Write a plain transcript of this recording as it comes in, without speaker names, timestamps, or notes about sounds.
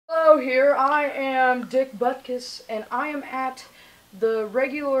Hello here, I am Dick Butkus, and I am at the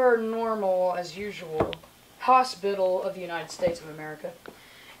regular, normal, as usual, hospital of the United States of America.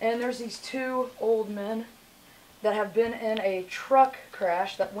 And there's these two old men that have been in a truck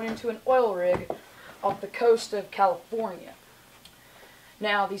crash that went into an oil rig off the coast of California.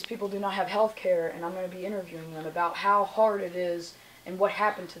 Now, these people do not have health care, and I'm going to be interviewing them about how hard it is and what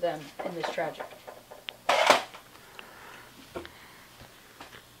happened to them in this tragedy.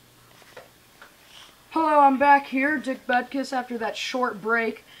 Hello, I'm back here, Dick Butkus, after that short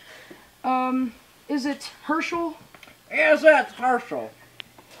break. Is it Herschel? Yes, that's Herschel.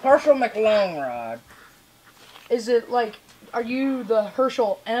 Herschel McLongrod. Is it like, are you the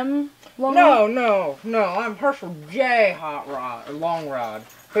Herschel M. Longrod? No, I'm Herschel J. Longrod.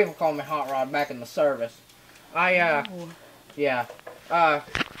 People call me Hot Rod back in the service. Herschel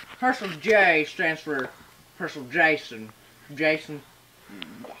J stands for Herschel Jason. Jason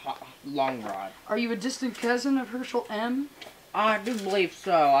Longrod. Are you a distant cousin of Herschel M.? I do believe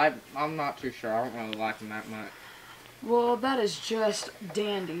so. I'm not too sure. I don't really like him that much. Well, that is just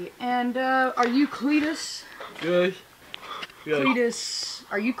dandy. And, are you Cletus? Yes. Cletus,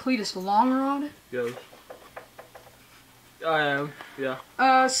 are you Cletus Longrod? Yes. I am, yeah.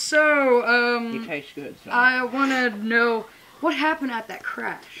 You taste good, son. I want to know what happened at that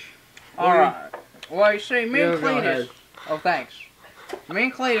crash. Alright. Well, you see, me and Yeah, go ahead. Cletus... Oh, thanks. Me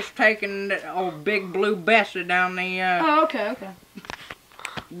and Cletus taking the old Big Blue Bessie down the, Oh, okay.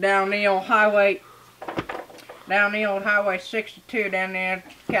 down the old highway 62 down there in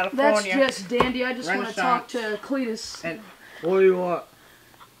California. That's just dandy. I just want to talk to Cletus. And What do you want?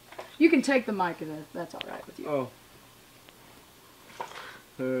 You can take the mic if that's alright with you. Oh.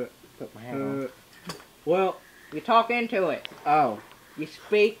 put my hand on. Well, You talk into it. oh. You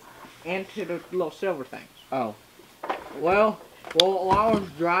speak into the little silver things. Oh. Well, while I was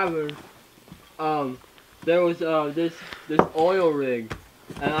driving, there was, this oil rig.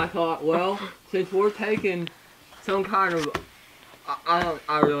 And I thought, well, since we're taking some kind of,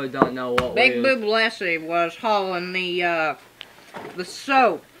 I really don't know what Big it is. Blue Bessie was hauling the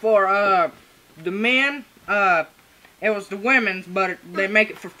soap for, the men. It was the women's, but they make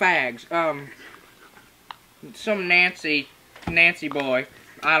it for fags. Some Nancy boy.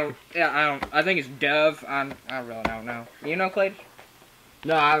 I think it's Dove. I really don't know. You know, Clayton?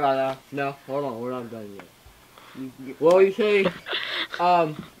 No, I gotta, no, hold on, we're not done yet. Well, you see,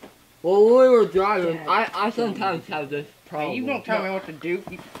 well, when we were driving, I sometimes have this problem. Hey, you don't tell me what to do.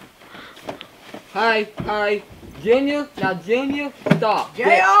 Hey, Junior, now Junior, stop.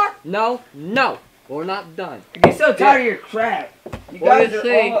 JR? No, we're not done. I get so tired of your crap. You What guys do you are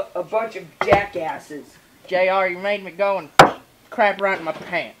say? all a bunch of jackasses. JR, you made me go and crap right in my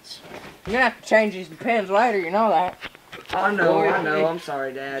pants. You're gonna have to change these pins later, you know that. I know. I'm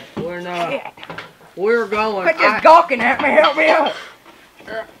sorry, Dad. We're not. We're going. Quit just gawking at me, help me out.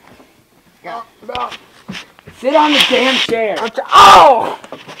 Sit on the damn chair. Oh!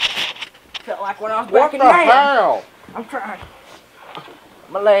 Felt like when I was What back in the man. hell? I'm trying.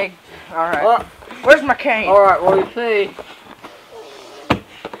 My leg. Alright. Where's my cane? Alright, well, you see.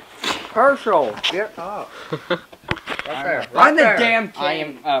 Herschel, get up. Right there. On the there. damn cane. I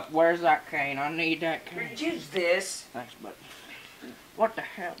am up. Where's that cane? I need that cane. Use this. Thanks, but what the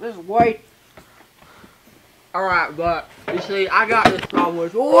hell? This is way. Alright, but you see, I got this problem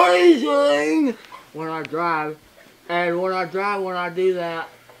with wheezing when I drive. And when I do that,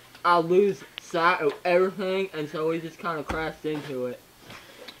 I lose sight of everything, and so we just kind of crashed into it.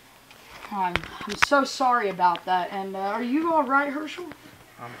 I'm so sorry about that. And, are you alright, Herschel?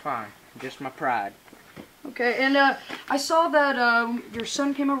 I'm fine. Just my pride. Okay, and, I saw that, your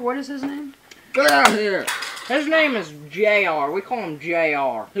son came over. What is his name? Get out of here! His name is JR. We call him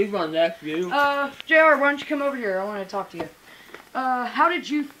JR. He's my nephew. JR, why don't you come over here? I want to talk to you. How did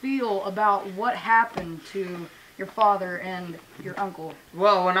you feel about what happened to your father and your uncle?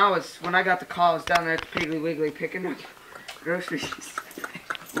 Well, when I got the call, I was down there at the Piggly Wiggly picking up groceries.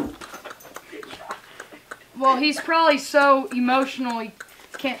 Well, he's probably so emotional he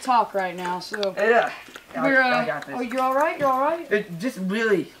can't talk right now, so... Yeah. I got this. Oh, you're alright? You're alright? It just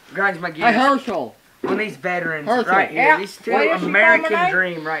really grinds my Hey, gears. Herschel, When these veterans Herschel. right here, Yeah. these two What is she American calling me?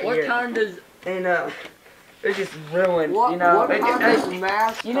 dream right what here, time does and they're just ruined. what, you know, what time does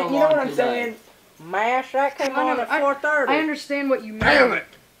mass you know come what on I'm today? saying? Mash, that came on at I 4:30. understand what you mean. Damn it!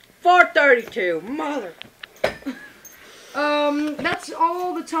 4:32. Mother. That's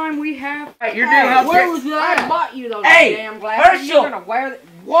all the time we have. Hey, you're Hey, doing where healthcare. was I that? bought you those Hey, damn glasses. Herschel! You're gonna wear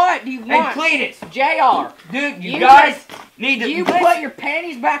What do you Hey, want? Cletus. JR. Dude, you You guys need to You put your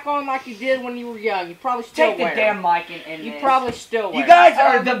panties back on like you did when you were young. You probably still take the wear damn 'em. mic in You this. probably still wear You 'em. guys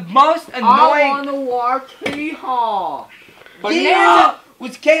are the most I annoying. want to watch Hee-Haw. But Yeehaw now,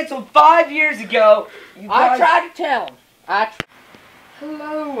 was canceled 5 years ago. You I guys- tried to tell him.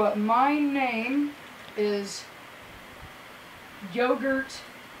 Hello, my name is Yogurt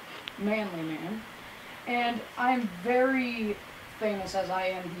Manly Man, and I'm very famous as I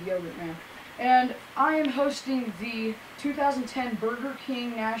am the Yogurt Man. And I am hosting the 2010 Burger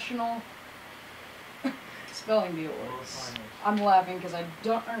King National Spelling Bee Awards. I'm laughing because I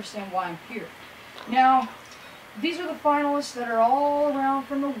don't understand why I'm here. Now, these are the finalists that are all around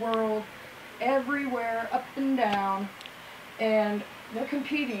from the world, everywhere, up and down, and they're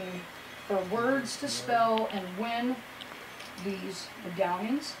competing for words to spell and win these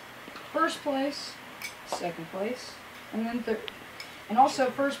medallions. First place, second place, and then third. And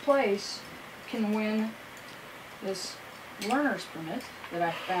also first place can win this learner's permit that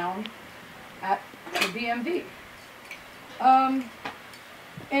I found at the BMV.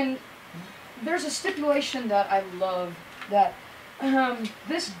 And there's a stipulation that I love, that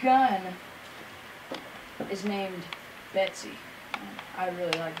this gun is named Betsy. I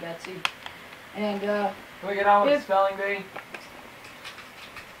really like Betsy. And Can we get on with the If- spelling bee?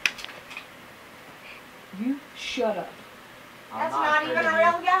 you shut up. That's not even a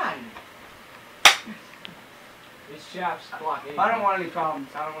real gun. It's Shaft's block. I don't want any problems.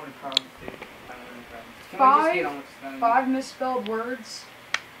 I don't want any problems, dude. I don't want any problems. Can we just Five- get on with the spelling bee? 5 misspelled words.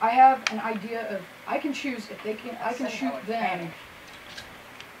 I have an idea of, I can choose if they can, I can shoot them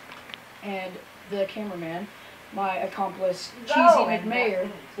and the cameraman, my accomplice, Cheesy McMayer,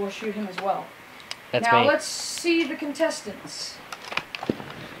 will shoot him as well. That's now me. let's see the contestants.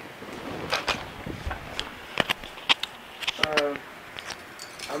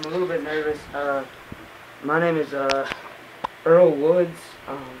 I'm a little bit nervous. My name is Earl Woods.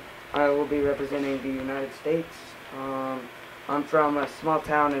 I will be representing the United States. I'm from a small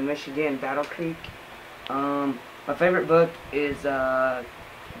town in Michigan, Battle Creek. My favorite book is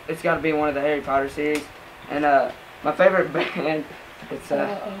it's got to be one of the Harry Potter series, and my favorite band it's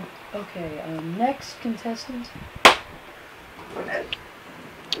Okay, next contestant.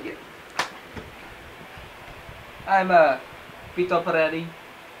 I'm Vito Peretti.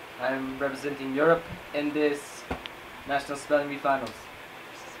 I'm representing Europe in this National Spelling Bee Finals.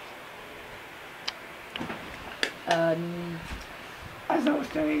 as I was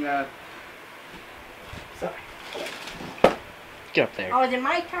saying, sorry. Get up there. Oh, is it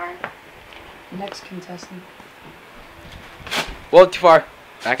my turn? Next contestant. Whoa, too far.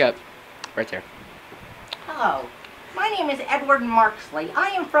 Back up. Right there. Hello. My name is Edward Marksley. I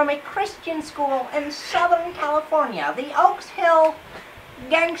am from a Christian school in Southern California, the Oaks Hill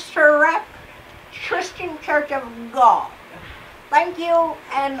Gangster Rap Christian Church of God. Thank you,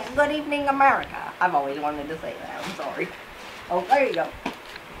 and good evening, America. I've always wanted to say that. I'm sorry. Oh, there you go.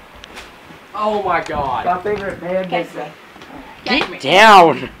 Oh my god. My favorite band Catch is me. Get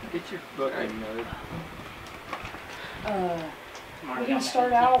down. Get your book, nerd. We're gonna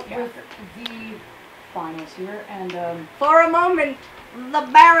start out with the finals here, and For a moment, the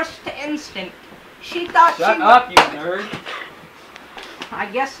barest instant, she thought Shut she up, you nerd. I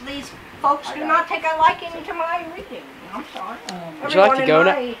guess these folks do not take a liking to my reading. I'm sorry. Would you like to go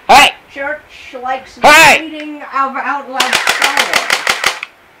now? Everyone in Hey! my church likes the Hey! reading of out loud Star Wars.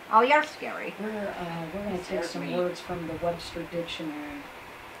 Oh, you're scary. we're gonna take some words from the Webster Dictionary.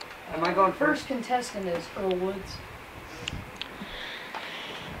 Am I going First contestant is Earl Woods.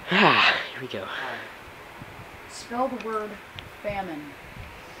 Ah, here we go. Spell the word famine.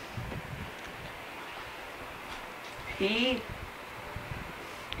 P.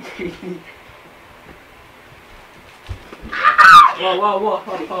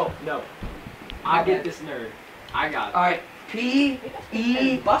 Whoa. No. I get this nerd. I got it. Alright, P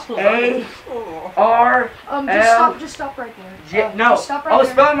E Bustle A R Just stop right there. J. No, just stop right I was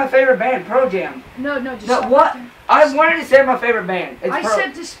there. spelling my favorite band, Pearl Jam. No, just No, stop what? right there. I wanted to say my favorite band. It's I Pearl.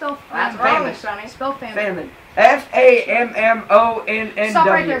 said to spell That's famine. wrong, Sonny. Spell famine. Famine. FAMMONNW. Stop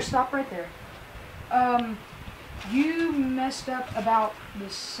right there. Stop right there. You messed up about the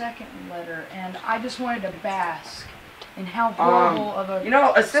second letter, and I just wanted to bask in how horrible of a. You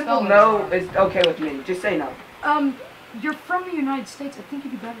know, a simple spelling no is. is okay with me. Just say no. You're from the United States. I think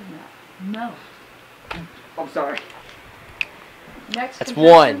you do better than that. No. I'm sorry. Next. That's contestant.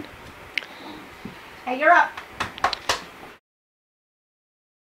 one. Hey, you're up.